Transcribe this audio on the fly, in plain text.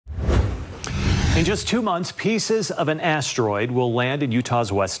In just 2 months, pieces of an asteroid will land in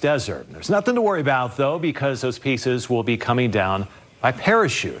Utah's West Desert. There's nothing to worry about, though, because those pieces will be coming down by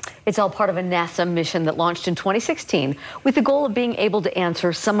parachute. It's all part of a NASA mission that launched in 2016 with the goal of being able to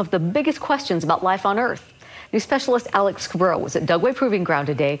answer some of the biggest questions about life on Earth. New specialist Alex Cabrera was at Dugway Proving Ground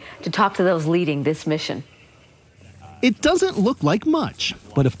today to talk to those leading this mission. It doesn't look like much,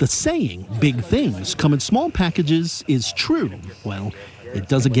 but if the saying, big things come in small packages, is true, well, it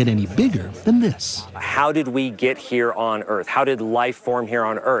doesn't get any bigger than this. How did we get here on Earth? How did life form here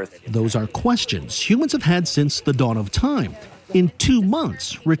on Earth? Those are questions humans have had since the dawn of time. In 2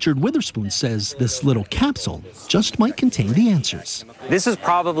 months, Richard Witherspoon says this little capsule just might contain the answers. This is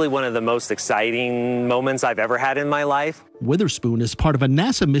probably one of the most exciting moments I've ever had in my life. Witherspoon is part of a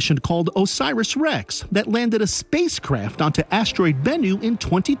NASA mission called OSIRIS-REx that landed a spacecraft onto asteroid Bennu in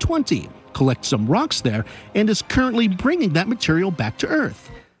 2020, collects some rocks there, and is currently bringing that material back to Earth.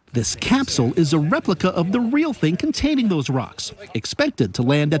 This capsule is a replica of the real thing containing those rocks, expected to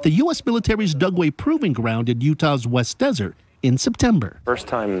land at the U.S. military's Dugway Proving Ground in Utah's West Desert in September. First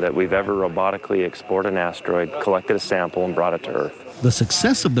time that we've ever robotically explored an asteroid, collected a sample, and brought it to Earth. The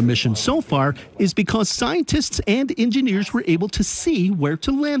success of the mission so far is because scientists and engineers were able to see where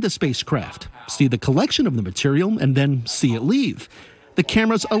to land the spacecraft, see the collection of the material, and then see it leave. The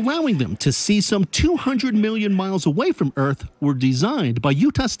cameras allowing them to see some 200 million miles away from Earth were designed by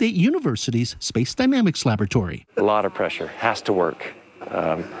Utah State University's Space Dynamics Laboratory. A lot of pressure, has to work.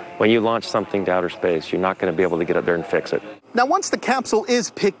 When you launch something to outer space, you're not going to be able to get up there and fix it. Now, once the capsule is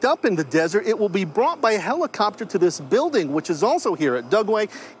picked up in the desert, it will be brought by helicopter to this building, which is also here at Dugway.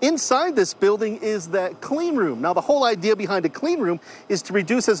 Inside this building is that clean room. Now, the whole idea behind a clean room is to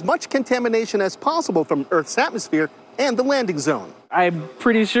reduce as much contamination as possible from Earth's atmosphere and the landing zone. I'm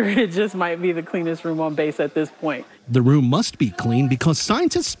pretty sure it just might be the cleanest room on base at this point. The room must be clean because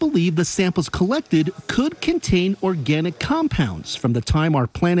scientists believe the samples collected could contain organic compounds from the time our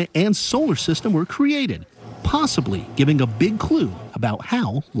planet and solar system were created, possibly giving a big clue about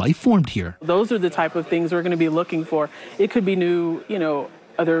how life formed here. Those are the type of things we're going to be looking for. It could be new,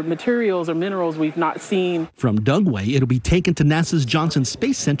 other materials or minerals we've not seen. From Dugway, it'll be taken to NASA's Johnson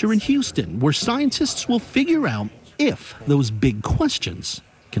Space Center in Houston, where scientists will figure out if those big questions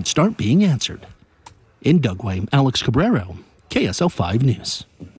can start being answered. In Dugway, Alex Cabrera, KSL 5 News.